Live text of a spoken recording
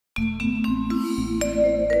You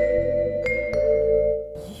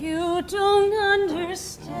don't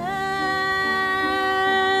understand.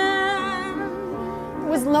 I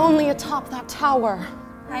was lonely atop that tower.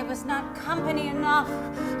 I was not company enough.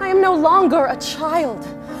 I am no longer a child.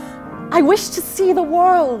 I wish to see the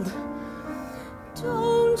world.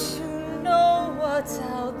 Don't you know what's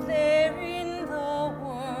out there in the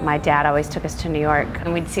world? My dad always took us to New York,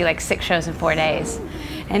 and we'd see like 6 shows in 4 days.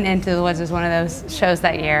 And Into the Woods was one of those shows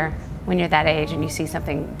that year when you're that age and you see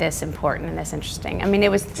something this important and this interesting. I mean, it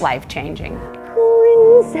was life-changing.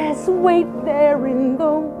 Princess, wait there in the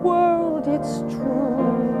world, it's true.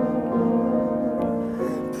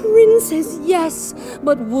 Princess, yes,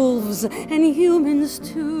 but wolves and humans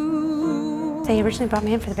too. They originally brought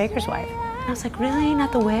me in for The Baker's Wife. And I was like, really?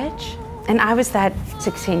 Not the witch? And I was that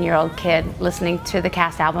 16-year-old kid listening to the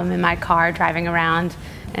cast album in my car, driving around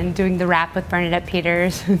and doing the rap with Bernadette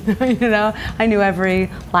Peters. You know, I knew every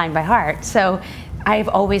line by heart. So I've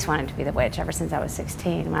always wanted to be the witch ever since I was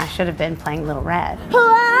 16, when I should have been playing Little Red.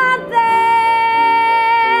 What there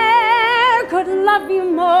could love you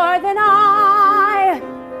more than I?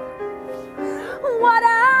 What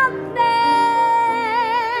out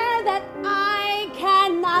there that I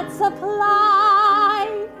cannot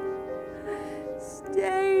supply?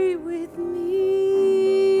 Stay with me.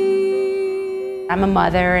 I'm a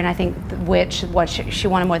mother, and I think the witch, what she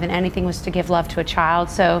wanted more than anything was to give love to a child.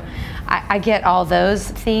 So I get all those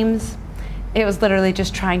themes. It was literally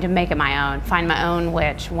just trying to make it my own, find my own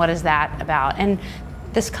witch. What is that about? And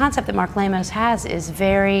this concept that Mark Lamos has is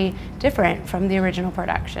very different from the original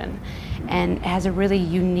production, and it has a really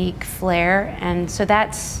unique flair. And so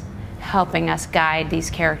that's helping us guide these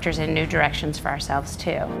characters in new directions for ourselves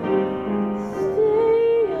too.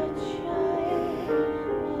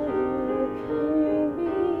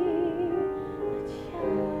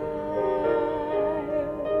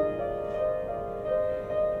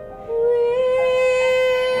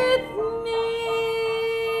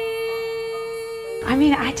 I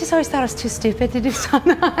mean, I just always thought I was too stupid to do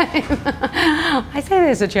Sondheim. I say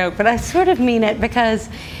this as a joke, but I sort of mean it, because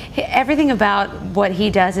everything about what he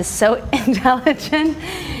does is so intelligent,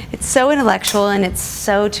 it's so intellectual, and it's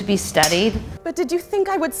so to be studied. But did you think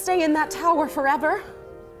I would stay in that tower forever?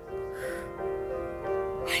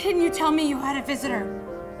 Why didn't you tell me you had a visitor?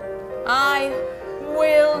 I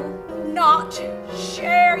will not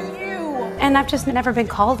share you. And I've just never been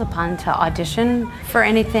called upon to audition for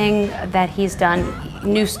anything that he's done,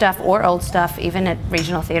 new stuff or old stuff, even at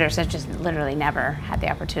regional theaters. I've just literally never had the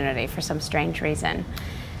opportunity for some strange reason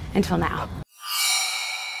until now.